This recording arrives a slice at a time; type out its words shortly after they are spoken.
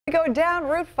We go down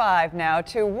Route 5 now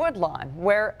to Woodlawn,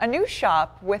 where a new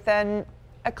shop with an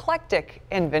eclectic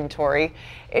inventory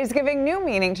is giving new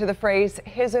meaning to the phrase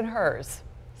his and hers.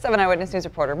 7 Eyewitness News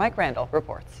reporter Mike Randall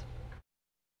reports.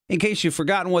 In case you've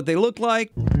forgotten what they look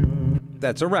like,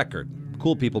 that's a record.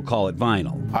 Cool people call it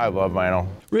vinyl. I love vinyl.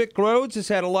 Rick Rhodes has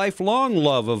had a lifelong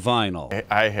love of vinyl.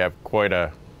 I have quite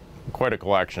a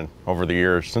collection over the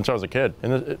years since I was a kid.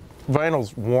 And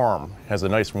vinyl's warm, has a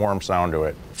nice warm sound to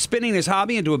it. Spinning his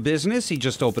hobby into a business, he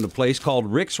just opened a place called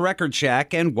Rick's Record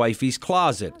Shack and Wifey's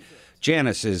Closet.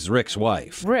 Janice is Rick's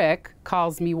wife. Rick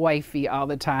calls me wifey all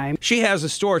the time. She has a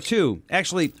store too.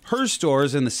 Actually, her store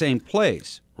is in the same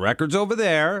place. Records over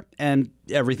there and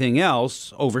everything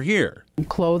else over here.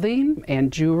 Clothing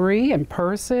and jewelry and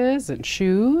purses and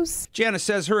shoes. Janice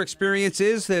says her experience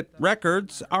is that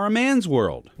records are a man's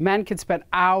world. Men can spend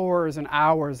hours and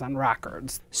hours on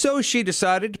records. So she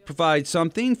decided to provide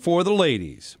something for the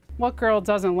ladies. What girl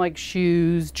doesn't like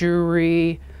shoes,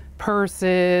 jewelry,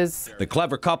 purses? The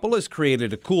clever couple has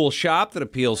created a cool shop that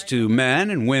appeals to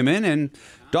men and women and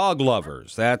dog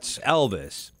lovers. That's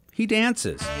Elvis. He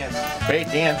dances. Hey,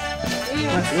 dance.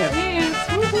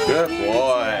 Good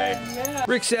boy.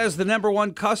 Rick says the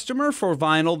 #1 customer for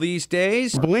vinyl these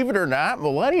days. Believe it or not,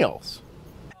 millennials.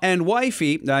 And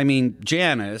wifey,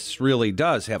 Janice, really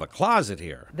does have a closet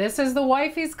here. This is the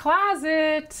wifey's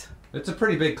closet. It's a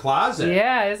pretty big closet.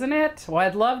 Yeah, isn't it? Well,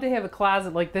 I'd love to have a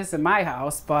closet like this in my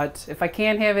house, but if I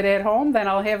can't have it at home, then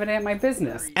I'll have it at my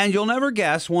business. And you'll never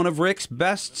guess one of Rick's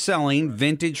best-selling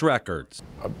vintage records.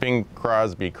 A Bing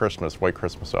Crosby Christmas, White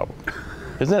Christmas album.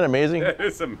 Isn't that amazing? That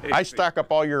is amazing. I stock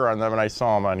up all year on them and I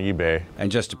saw them on eBay.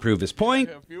 And just to prove his point,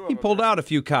 he pulled out a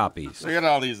few copies. Look at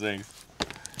all these things.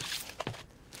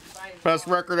 Best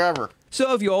record ever.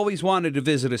 So if you always wanted to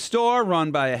visit a store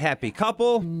run by a happy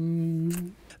couple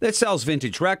that sells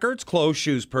vintage records, clothes,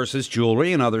 shoes, purses,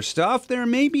 jewelry, and other stuff, there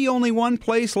may be only one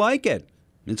place like it.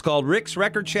 It's called Rick's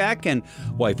Record Shack and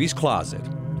Wifey's Closet.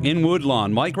 In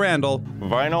Woodlawn, Mike Randall.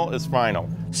 Vinyl is final.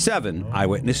 7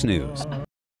 Eyewitness News.